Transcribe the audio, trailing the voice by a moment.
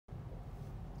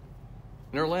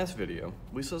In our last video,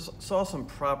 we saw some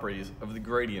properties of the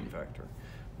gradient vector.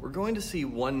 We're going to see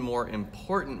one more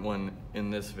important one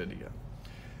in this video.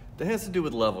 That has to do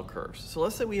with level curves. So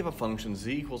let's say we have a function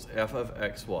z equals f of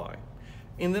xy,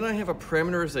 and then I have a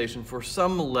parameterization for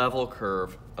some level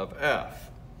curve of f.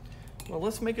 Well,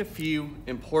 let's make a few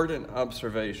important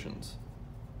observations.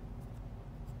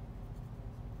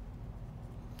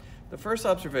 The first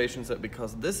observation is that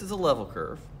because this is a level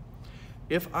curve,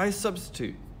 if I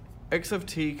substitute x of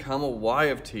t comma y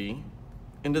of t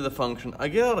into the function, I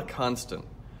get out a constant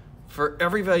for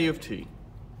every value of t,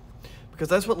 because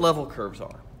that's what level curves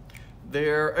are.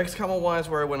 They're x comma y is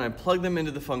where when I plug them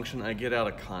into the function, I get out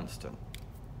a constant.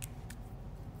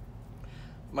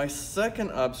 My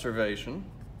second observation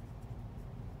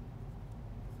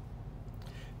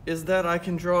is that I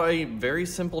can draw a very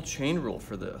simple chain rule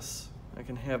for this. I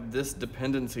can have this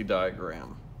dependency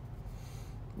diagram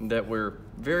that we're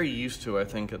very used to, I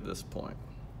think, at this point.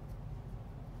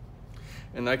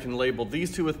 And I can label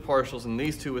these two with partials and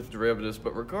these two with derivatives,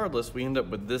 but regardless, we end up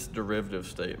with this derivative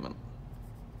statement.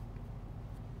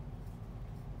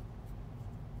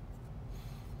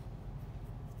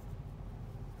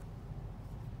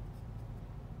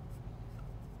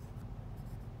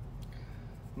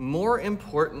 More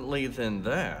importantly than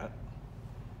that,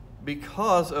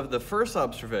 because of the first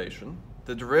observation,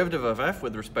 the derivative of f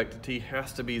with respect to t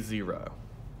has to be 0.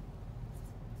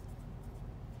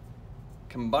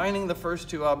 Combining the first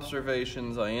two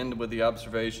observations, I end with the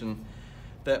observation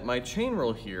that my chain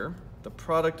rule here, the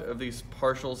product of these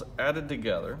partials added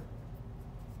together,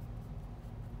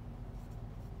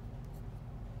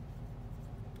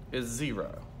 is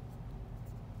 0.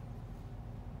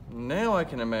 Now I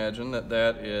can imagine that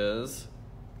that is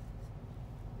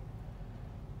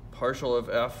partial of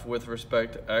f with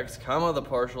respect to x, comma the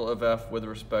partial of f with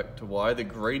respect to y, the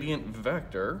gradient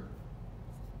vector,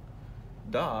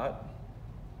 dot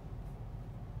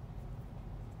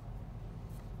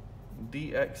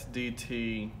dx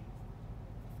dt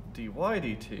dy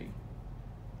dt.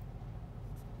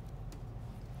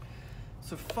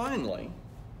 So finally,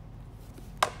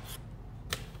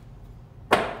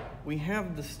 we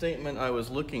have the statement I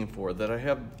was looking for, that I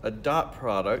have a dot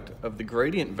product of the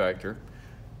gradient vector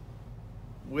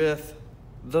with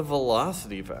the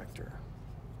velocity vector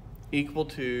equal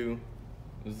to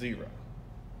 0.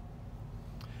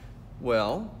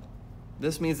 Well,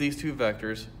 this means these two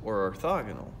vectors are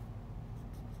orthogonal.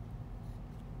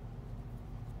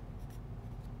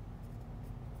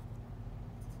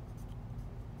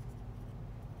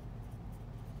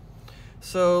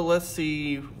 So let's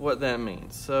see what that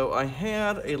means. So I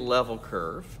had a level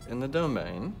curve in the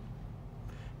domain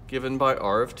given by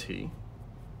r of t.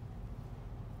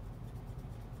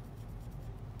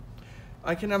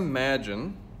 I can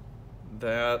imagine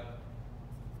that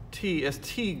as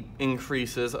t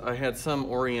increases, I had some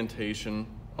orientation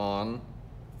on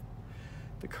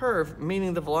the curve,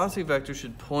 meaning the velocity vector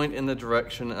should point in the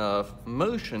direction of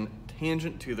motion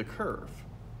tangent to the curve.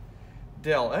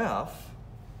 Del f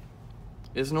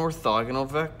is an orthogonal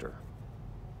vector.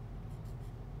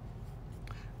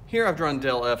 Here I've drawn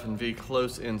del f and v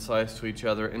close in size to each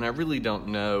other, and I really don't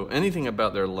know anything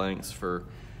about their lengths for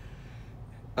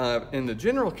in the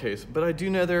general case, but I do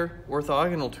know they're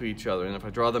orthogonal to each other, and if I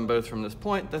draw them both from this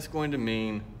point, that's going to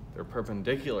mean they're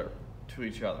perpendicular to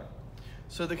each other.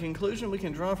 So the conclusion we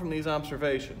can draw from these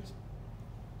observations,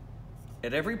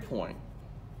 at every point,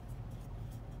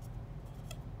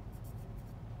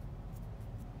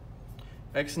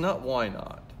 x naught, y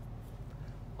naught,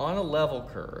 on a level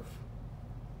curve,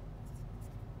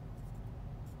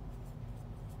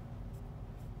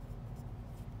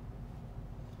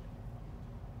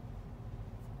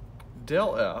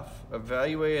 del f,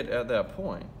 evaluated at that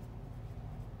point,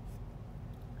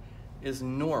 is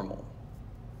normal,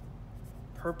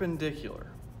 perpendicular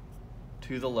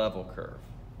to the level curve.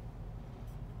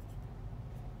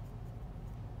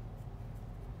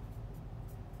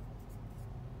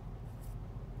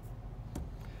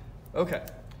 Okay,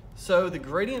 so the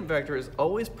gradient vector is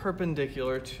always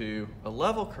perpendicular to a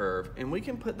level curve, and we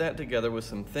can put that together with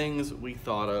some things we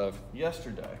thought of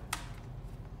yesterday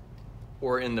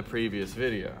or in the previous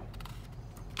video.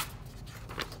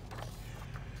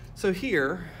 So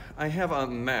here I have a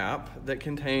map that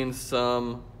contains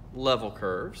some level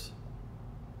curves,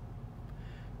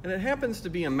 and it happens to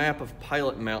be a map of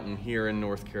Pilot Mountain here in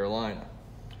North Carolina.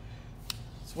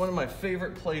 It's one of my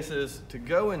favorite places to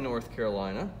go in North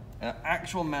Carolina, an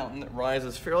actual mountain that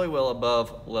rises fairly well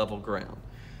above level ground.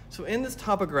 So in this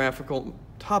topographical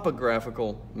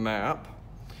map,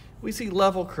 we see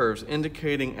level curves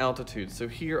indicating altitude. So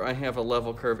here I have a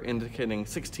level curve indicating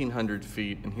 1,600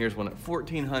 feet, and here's one at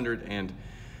 1,400 and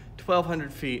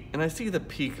 1,200 feet, and I see the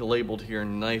peak labeled here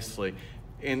nicely.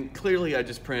 And clearly I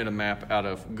just printed a map out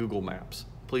of Google Maps.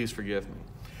 Please forgive me.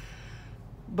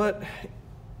 But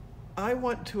I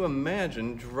want to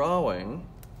imagine drawing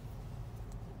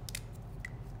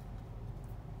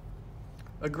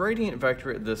a gradient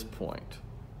vector at this point.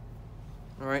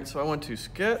 All right, so I want to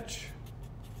sketch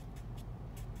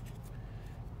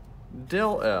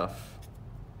del F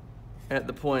at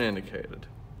the point indicated.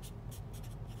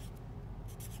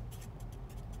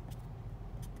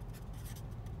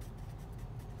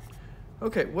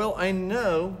 Okay, well, I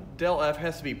know del F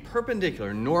has to be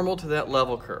perpendicular, normal to that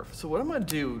level curve. So what I'm going to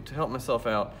do to help myself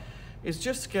out is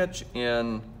just sketch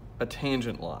in a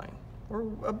tangent line, or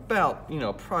about,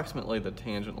 approximately the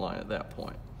tangent line at that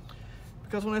point.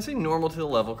 Because when I say normal to the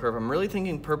level curve, I'm really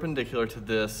thinking perpendicular to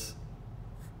this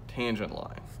tangent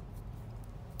line.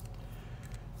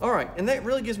 All right, and that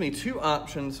really gives me two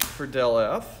options for del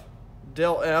F.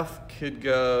 Del F could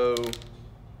go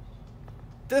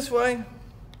this way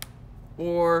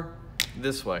or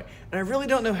this way. And I really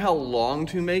don't know how long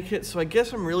to make it, so I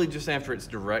guess I'm really just after its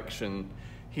direction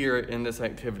here in this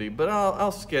activity, but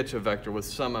I'll sketch a vector with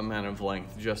some amount of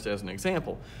length just as an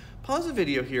example. Pause the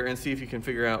video here and see if you can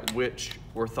figure out which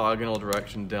orthogonal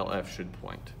direction del F should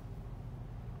point.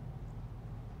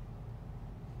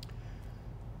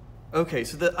 Okay,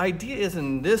 so the idea is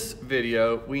in this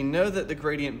video, we know that the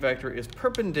gradient vector is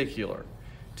perpendicular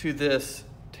to this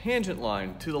tangent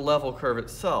line, to the level curve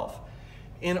itself.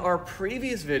 In our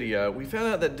previous video, we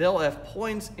found out that del F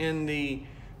points in the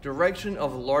direction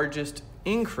of largest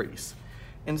increase.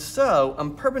 And so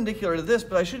I'm perpendicular to this,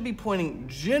 but I should be pointing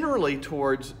generally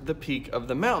towards the peak of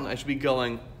the mountain. I should be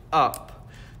going up,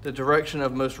 the direction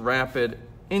of most rapid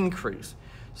increase.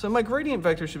 So my gradient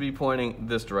vector should be pointing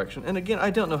this direction. And again, I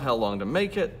don't know how long to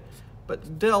make it,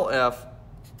 but del F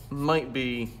might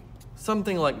be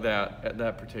something like that at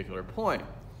that particular point.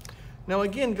 Now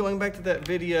again, going back to that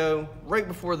video right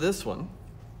before this one,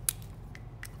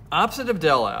 opposite of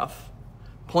del F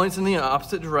points in the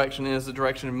opposite direction and is the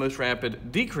direction of most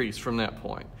rapid decrease from that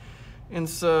point. And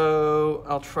so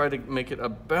I'll try to make it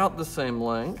about the same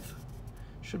length.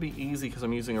 Should be easy because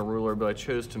I'm using a ruler, but I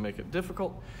chose to make it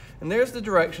difficult. And there's the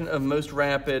direction of most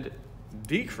rapid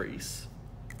decrease.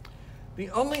 The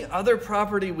only other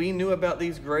property we knew about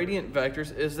these gradient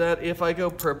vectors is that if I go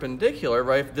perpendicular,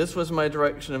 right, if this was my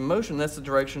direction of motion, that's the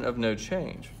direction of no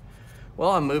change.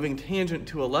 Well, I'm moving tangent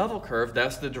to a level curve,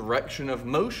 that's the direction of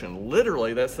motion.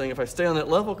 Literally, that's saying if I stay on that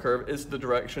level curve, it's the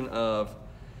direction of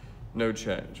no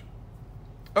change.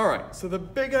 All right, so the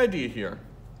big idea here,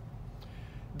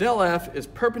 del F is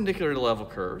perpendicular to level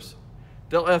curves.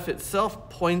 Del F itself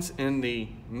points in the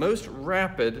most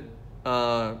rapid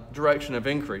direction of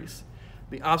increase.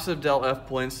 The opposite of del F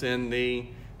points in the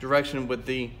direction with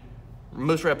the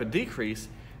most rapid decrease.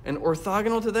 And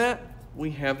orthogonal to that,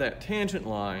 we have that tangent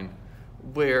line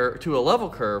where, to a level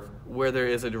curve where there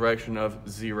is a direction of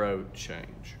zero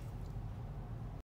change.